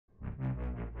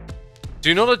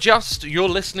Do not adjust your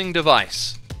listening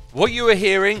device. What you are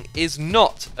hearing is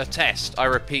not a test. I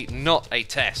repeat, not a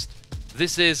test.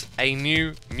 This is a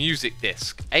new music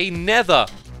disc, a Nether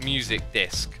music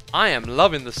disc. I am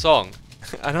loving the song,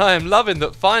 and I am loving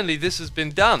that finally this has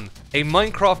been done. A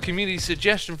Minecraft community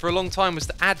suggestion for a long time was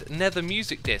to add Nether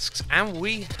music discs, and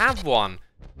we have one.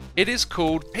 It is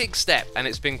called Pigstep, and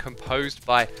it's been composed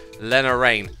by Lena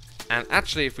Rain. And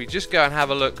actually, if we just go and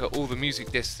have a look at all the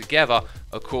music discs together,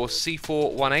 of course,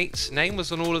 C418's name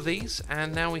was on all of these,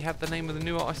 and now we have the name of the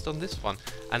new artist on this one.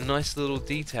 A nice little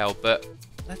detail, but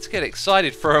let's get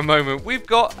excited for a moment. We've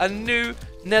got a new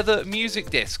Nether music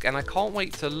disc, and I can't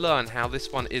wait to learn how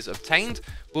this one is obtained.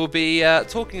 We'll be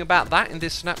talking about that in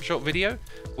this snapshot video.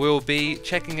 We'll be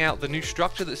checking out the new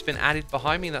structure that's been added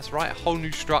behind me. That's right, a whole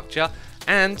new structure.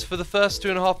 And for the first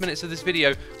 2.5 minutes of this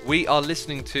video, we are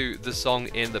listening to the song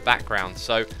in the background.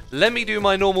 So let me do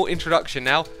my normal introduction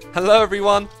now. Hello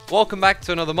everyone, welcome back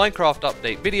to another Minecraft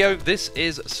update video. This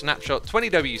is Snapshot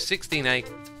 20w16a,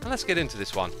 and let's get into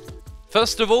this one.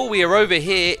 First of all, we are over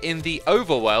here in the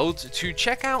overworld to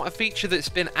check out a feature that's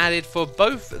been added for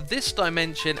both this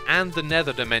dimension and the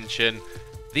Nether dimension.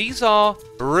 These are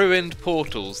ruined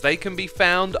portals. They can be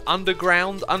found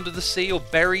underground, under the sea, or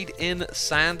buried in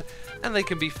sand. And they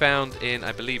can be found in,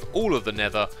 I believe, all of the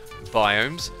Nether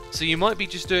biomes. So you might be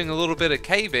just doing a little bit of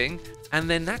caving and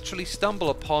then naturally stumble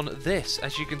upon this.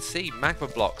 As you can see, magma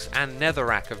blocks and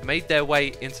netherrack have made their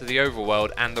way into the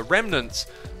overworld, and the remnants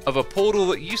of a portal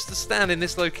that used to stand in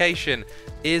this location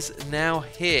is now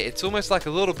here. It's almost like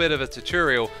a little bit of a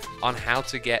tutorial on how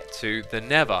to get to the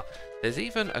Nether. There's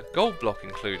even a gold block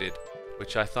included,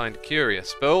 which I find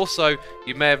curious. But also,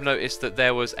 you may have noticed that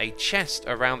there was a chest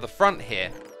around the front here.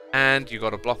 And you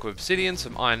got a block of obsidian,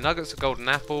 some iron nuggets, a golden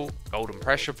apple, golden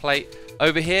pressure plate.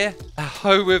 Over here, a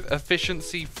hoe with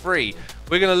efficiency 3.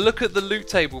 We're going to look at the loot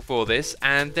table for this,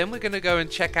 and then we're going to go and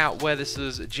check out where this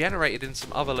is generated in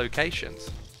some other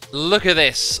locations. Look at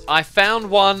this. I found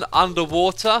one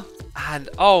underwater, and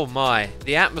oh my,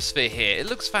 the atmosphere here, it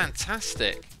looks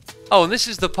fantastic. Oh, and this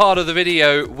is the part of the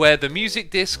video where the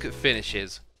music disc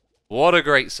finishes. What a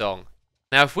great song.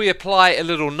 Now, if we apply a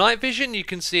little night vision, you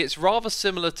can see it's rather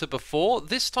similar to before.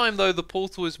 This time, though, the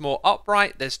portal is more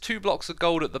upright. There's 2 blocks of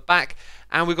gold at the back,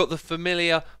 and we've got the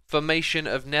familiar formation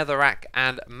of netherrack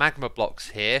and magma blocks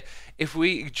here. If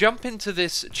we jump into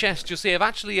this chest, you'll see I've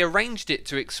actually arranged it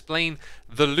to explain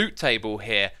the loot table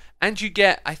here. And you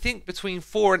get, I think, between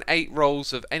 4 and 8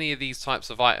 rolls of any of these types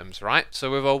of items, right?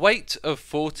 So with a weight of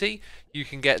 40, you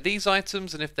can get these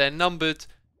items, and if they're numbered,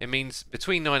 it means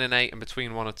between 9 and 8 and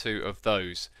between 1 or 2 of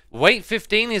those. Weight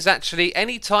 15 is actually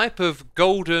any type of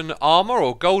golden armor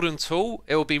or golden tool.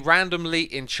 It will be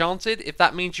randomly enchanted. If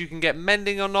that means you can get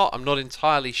mending or not, I'm not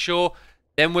entirely sure.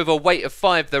 Then with a weight of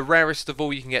 5, the rarest of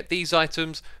all, you can get these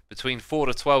items between 4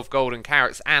 to 12 golden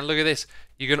carrots. And look at this,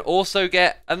 you can also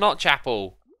get a notch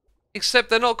apple. Except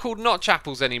they're not called notch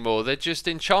apples anymore, they're just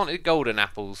enchanted golden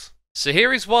apples. So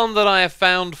here is one that I have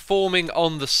found forming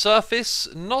on the surface.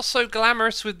 Not so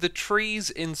glamorous with the trees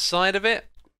inside of it.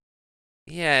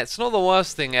 Yeah, it's not the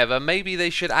worst thing ever. Maybe they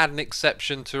should add an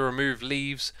exception to remove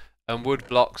leaves and wood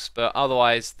blocks, but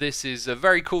otherwise this is a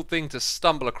very cool thing to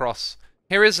stumble across.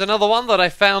 Here is another one that I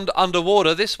found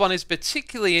underwater. This one is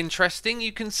particularly interesting.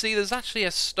 You can see there's actually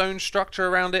a stone structure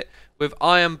around it with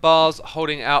iron bars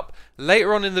holding it up.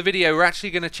 Later on in the video, we're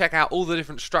actually going to check out all the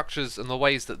different structures and the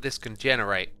ways that this can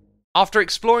generate. After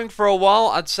exploring for a while,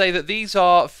 I'd say that these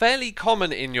are fairly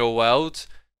common in your world.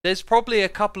 There's probably a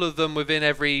couple of them within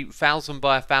every 1,000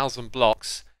 by 1,000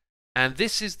 blocks. And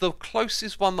this is the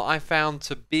closest one that I found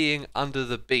to being under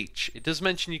the beach. It does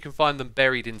mention you can find them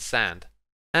buried in sand.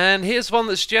 And here's one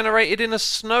that's generated in a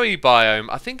snowy biome.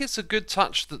 I think it's a good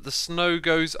touch that the snow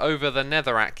goes over the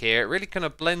netherrack here. It really kind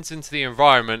of blends into the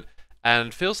environment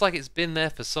and feels like it's been there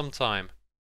for some time.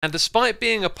 And despite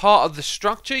being a part of the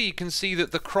structure, you can see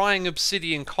that the crying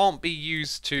obsidian can't be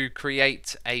used to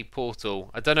create a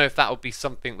portal. I don't know if that will be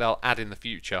something they'll add in the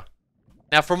future.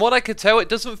 Now, from what I could tell, it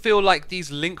doesn't feel like these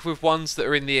link with ones that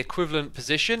are in the equivalent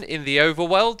position in the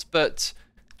overworld, but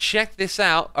check this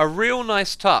out, a real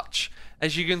nice touch.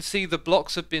 As you can see, the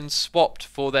blocks have been swapped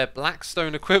for their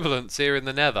blackstone equivalents here in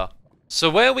the Nether. So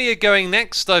where we are going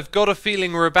next, I've got a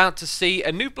feeling we're about to see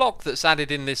a new block that's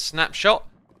added in this snapshot.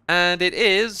 And it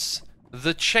is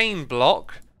the chain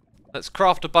block. Let's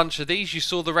craft a bunch of these. You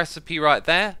saw the recipe right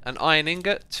there. An iron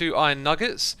ingot, 2 iron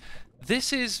nuggets.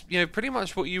 This is, pretty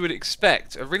much what you would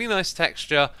expect. A really nice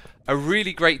texture, a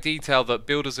really great detail that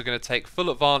builders are going to take full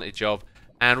advantage of.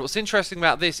 And what's interesting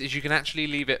about this is you can actually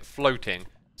leave it floating.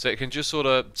 So it can just sort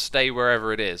of stay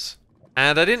wherever it is.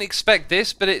 And I didn't expect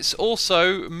this, but it's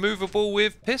also movable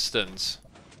with pistons.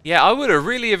 Yeah, I would have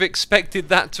really have expected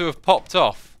that to have popped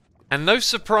off. And no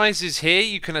surprises here,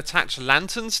 you can attach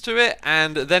lanterns to it,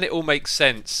 and then it all makes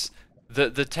sense.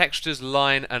 The textures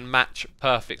line and match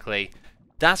perfectly.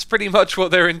 That's pretty much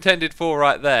what they're intended for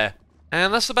right there.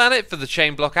 And that's about it for the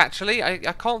chain block, actually. I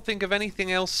can't think of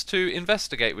anything else to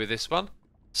investigate with this one.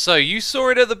 So, you saw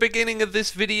it at the beginning of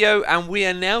this video, and we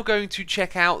are now going to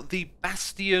check out the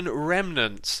Bastion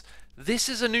Remnants. This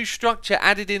is a new structure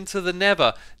added into the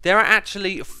Nether. There are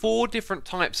actually 4 different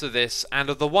types of this, and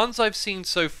of the ones I've seen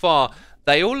so far,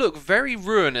 they all look very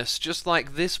ruinous, just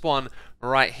like this one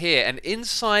right here. And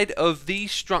inside of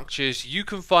these structures, you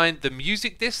can find the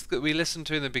music disc that we listened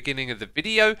to in the beginning of the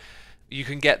video. You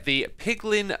can get the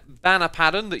Piglin banner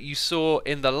pattern that you saw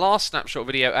in the last snapshot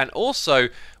video, and also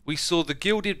we saw the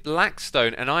gilded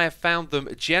blackstone, and I have found them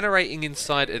generating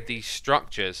inside of these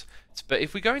structures. But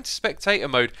if we go into spectator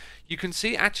mode, you can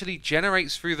see it actually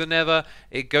generates through the Nether.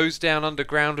 It goes down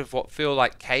underground of what feel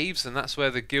like caves, and that's where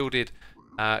the gilded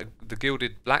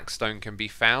blackstone can be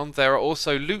found. There are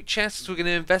also loot chests. We're going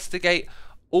to investigate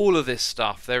all of this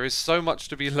stuff. There is so much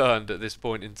to be learned at this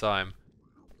point in time.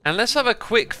 And let's have a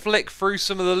quick flick through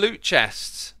some of the loot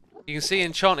chests. You can see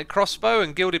enchanted crossbow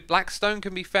and gilded blackstone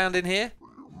can be found in here.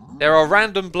 There are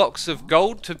random blocks of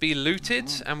gold to be looted,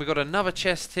 and we've got another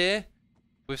chest here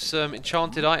with some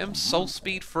enchanted items, soul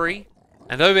speed free.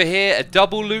 And over here, a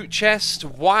double loot chest.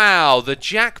 Wow, the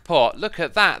jackpot. Look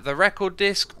at that. The record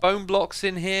disc, bone blocks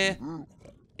in here.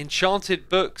 Enchanted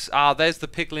books. Ah, there's the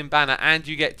Piglin banner, and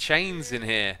you get chains in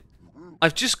here.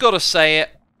 I've just got to say it.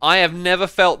 I have never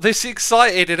felt this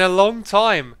excited in a long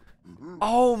time.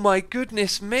 Oh my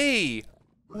goodness me.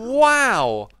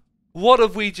 Wow. What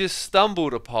have we just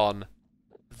stumbled upon?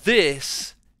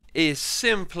 This is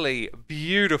simply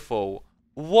beautiful.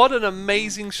 What an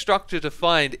amazing structure to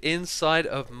find inside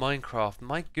of Minecraft.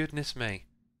 My goodness me.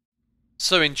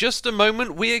 So in just a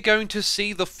moment, we are going to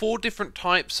see the 4 different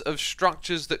types of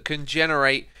structures that can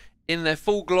generate in their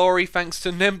full glory, thanks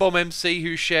to NemBombMC,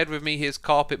 who shared with me his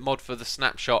carpet mod for the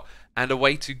snapshot and a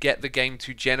way to get the game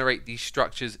to generate these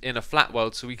structures in a flat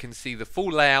world so we can see the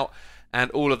full layout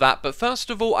and all of that. But first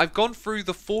of all, I've gone through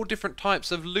the 4 different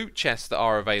types of loot chests that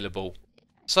are available.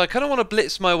 So I kind of want to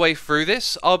blitz my way through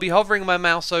this. I'll be hovering my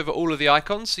mouse over all of the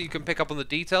icons so you can pick up on the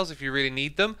details if you really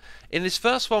need them. In this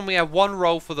first one, we have 1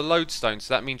 roll for the lodestone,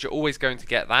 so that means you're always going to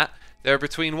get that. There are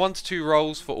between 1 to 2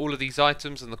 rolls for all of these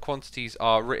items, and the quantities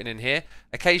are written in here.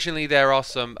 Occasionally there are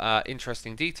some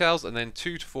interesting details, and then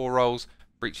 2 to 4 rolls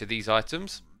for each of these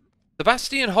items. The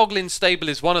Bastion Hoglin stable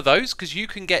is one of those, because you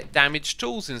can get damaged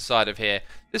tools inside of here.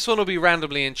 This one will be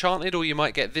randomly enchanted, or you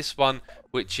might get this one,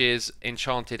 which is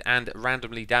enchanted and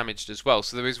randomly damaged as well.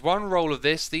 So there is 1 roll of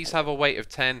this. These have a weight of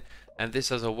 10, and this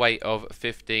has a weight of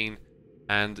 15.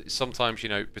 And sometimes, you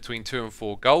know, between 2 and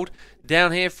 4 gold.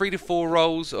 Down here, 3 to 4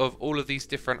 rolls of all of these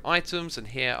different items, and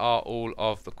here are all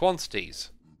of the quantities.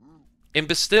 In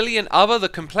Bastion Other, the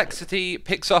complexity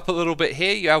picks up a little bit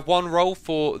here. You have 1 roll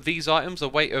for these items, a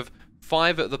weight of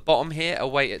 5 at the bottom here, a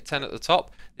weight at 10 at the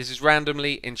top. This is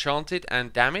randomly enchanted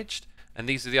and damaged, and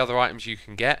these are the other items you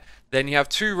can get. Then you have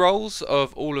 2 rolls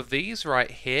of all of these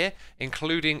right here,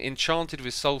 including enchanted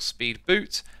with soul speed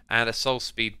boot and a soul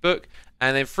speed book.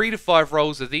 And then 3 to 5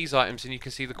 rolls of these items, and you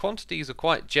can see the quantities are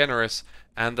quite generous,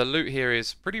 and the loot here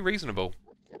is pretty reasonable.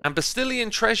 And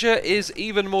Bastion treasure is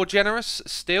even more generous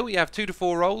still. You have 2 to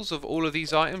 4 rolls of all of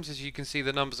these items. As you can see,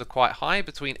 the numbers are quite high,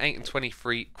 between 8 and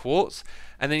 23 quartz.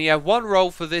 And then you have 1 roll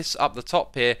for this up the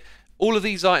top here. All of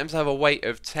these items have a weight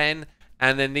of 10,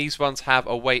 and then these ones have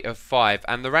a weight of 5.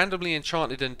 And the randomly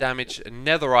enchanted and damaged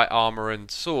netherite armor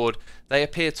and sword, they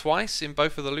appear twice in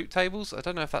both of the loot tables. I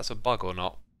don't know if that's a bug or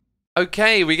not.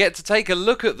 Okay, we get to take a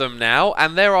look at them now,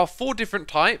 and there are 4 different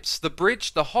types: the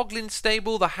bridge, the Hoglin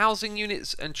stable, the housing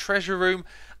units, and treasure room.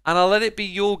 And I'll let it be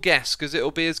your guess, because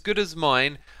it'll be as good as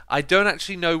mine. I don't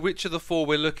actually know which of the 4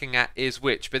 we're looking at is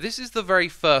which, but this is the very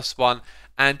first one,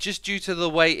 and just due to the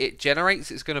way it generates,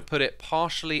 it's going to put it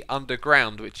partially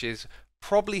underground, which is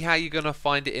probably how you're going to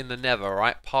find it in the Nether,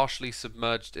 right? Partially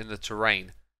submerged in the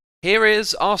terrain. Here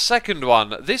is our second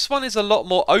one. This one is a lot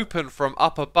more open from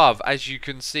up above. As you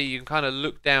can see, you can kind of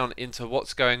look down into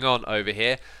what's going on over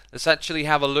here. Let's actually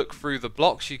have a look through the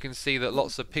blocks. You can see that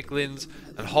lots of piglins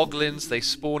and hoglins, they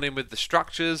spawn in with the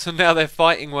structures, and now they're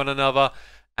fighting one another.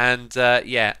 And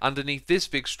yeah, underneath this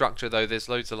big structure though, there's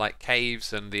loads of like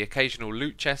caves and the occasional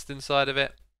loot chest inside of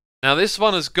it. Now this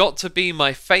one has got to be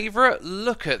my favourite.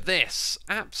 Look at this.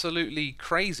 Absolutely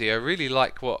crazy. I really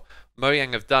like what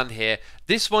Mojang have done here.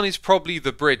 This one is probably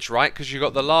the bridge, right? Because you've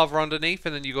got the lava underneath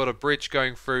and then you've got a bridge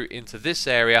going through into this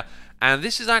area. And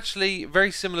this is actually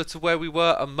very similar to where we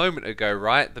were a moment ago,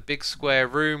 right? The big square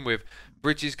room with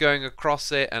bridges going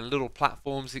across it and little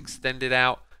platforms extended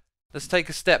out. Let's take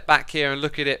a step back here and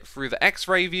look at it through the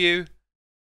X-ray view.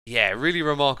 Yeah, really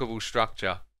remarkable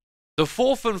structure. The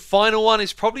fourth and final one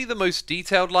is probably the most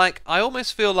detailed. Like, I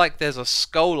almost feel like there's a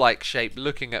skull-like shape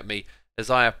looking at me as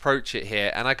I approach it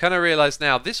here, and I kind of realize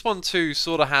now this one too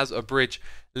sort of has a bridge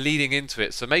leading into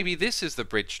it, so maybe this is the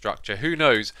bridge structure, who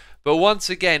knows. But once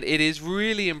again, it is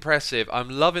really impressive. I'm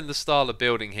loving the style of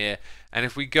building here, and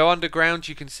if we go underground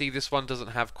you can see this one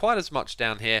doesn't have quite as much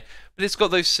down here, but it's got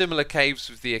those similar caves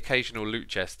with the occasional loot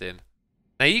chest in.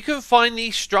 Now you can find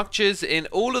these structures in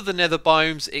all of the nether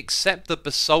biomes except the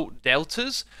basalt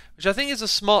deltas, which I think is a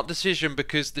smart decision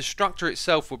because the structure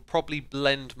itself would probably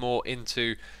blend more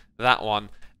into that one.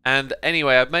 And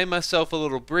anyway, I've made myself a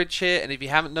little bridge here, and if you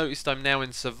haven't noticed, I'm now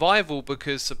in survival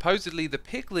because supposedly the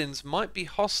piglins might be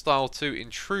hostile to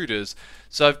intruders.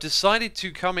 So I've decided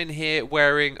to come in here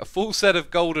wearing a full set of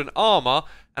golden armor,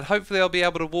 and hopefully I'll be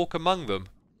able to walk among them.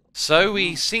 So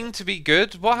we seem to be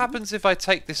good. What happens if I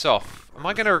take this off? Am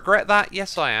I going to regret that?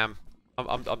 Yes, I am.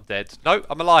 I'm dead. No,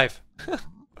 I'm alive.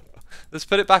 Let's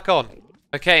put it back on.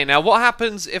 Okay, now what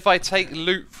happens if I take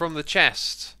loot from the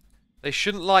chest? They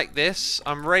shouldn't like this.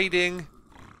 I'm raiding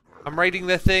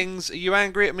their things. Are you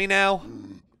angry at me now?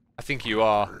 I think you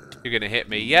are. You're going to hit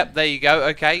me. Yep, there you go.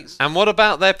 Okay. And what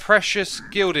about their precious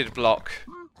gilded block?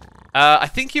 I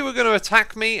think you were going to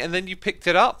attack me and then you picked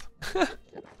it up.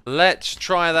 Let's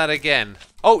try that again.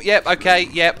 Oh, yep, okay,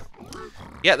 yep.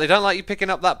 Yep, they don't like you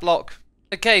picking up that block.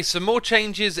 Okay, some more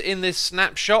changes in this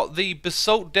snapshot. The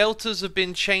basalt deltas have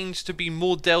been changed to be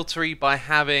more delta-y by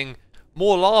having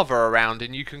more lava around,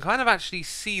 and you can kind of actually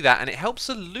see that, and it helps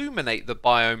illuminate the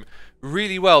biome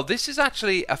really well. This is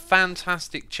actually a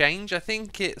fantastic change. I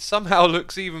think it somehow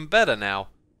looks even better now.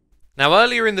 Now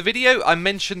earlier in the video I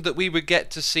mentioned that we would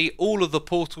get to see all of the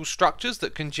portal structures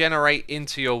that can generate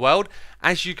into your world.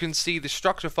 As you can see, the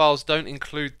structure files don't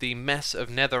include the mess of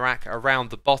netherrack around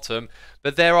the bottom,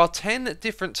 but there are 10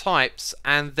 different types,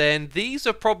 and then these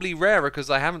are probably rarer because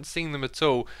I haven't seen them at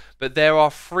all, but there are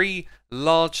 3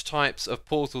 large types of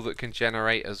portal that can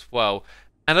generate as well.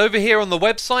 And over here on the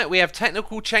website we have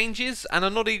technical changes, and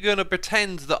I'm not even going to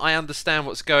pretend that I understand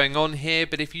what's going on here,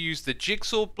 but if you use the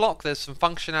jigsaw block there's some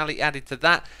functionality added to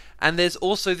that, and there's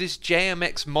also this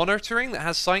JMX monitoring that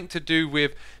has something to do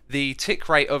with the tick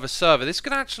rate of a server. This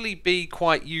can actually be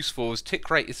quite useful, as tick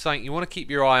rate is something you want to keep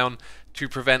your eye on to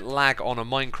prevent lag on a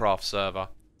Minecraft server.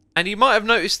 And you might have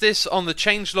noticed this on the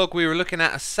changelog we were looking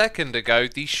at a second ago.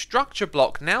 The structure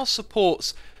block now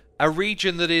supports a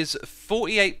region that is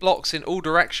 48 blocks in all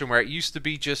direction, where it used to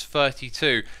be just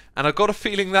 32. And I've got a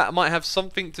feeling that might have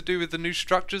something to do with the new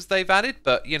structures they've added,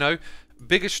 but you know,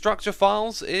 bigger structure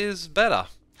files is better.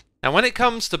 Now when it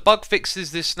comes to bug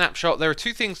fixes this snapshot, there are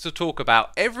 2 things to talk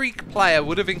about. Every player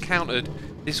would have encountered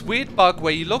this weird bug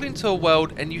where you log into a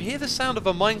world and you hear the sound of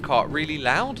a minecart really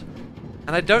loud.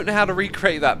 And I don't know how to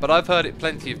recreate that, but I've heard it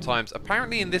plenty of times.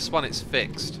 Apparently in this one it's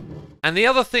fixed. And the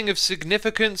other thing of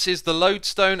significance is the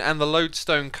lodestone and the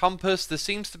lodestone compass. There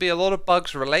seems to be a lot of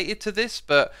bugs related to this,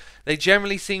 but they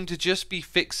generally seem to just be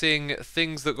fixing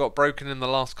things that got broken in the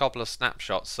last couple of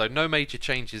snapshots, so no major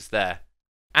changes there.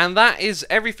 And that is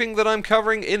everything that I'm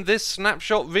covering in this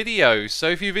snapshot video. So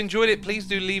if you've enjoyed it, please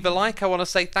do leave a like. I want to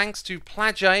say thanks to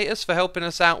Plagiatus for helping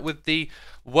us out with the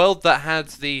world that had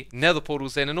the nether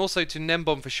portals in, and also to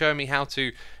Nembom for showing me how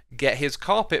to get his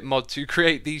carpet mod to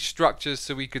create these structures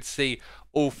so we could see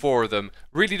all 4 of them.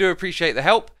 Really do appreciate the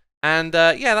help, and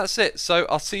yeah, that's it. So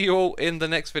I'll see you all in the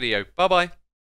next video. Bye bye.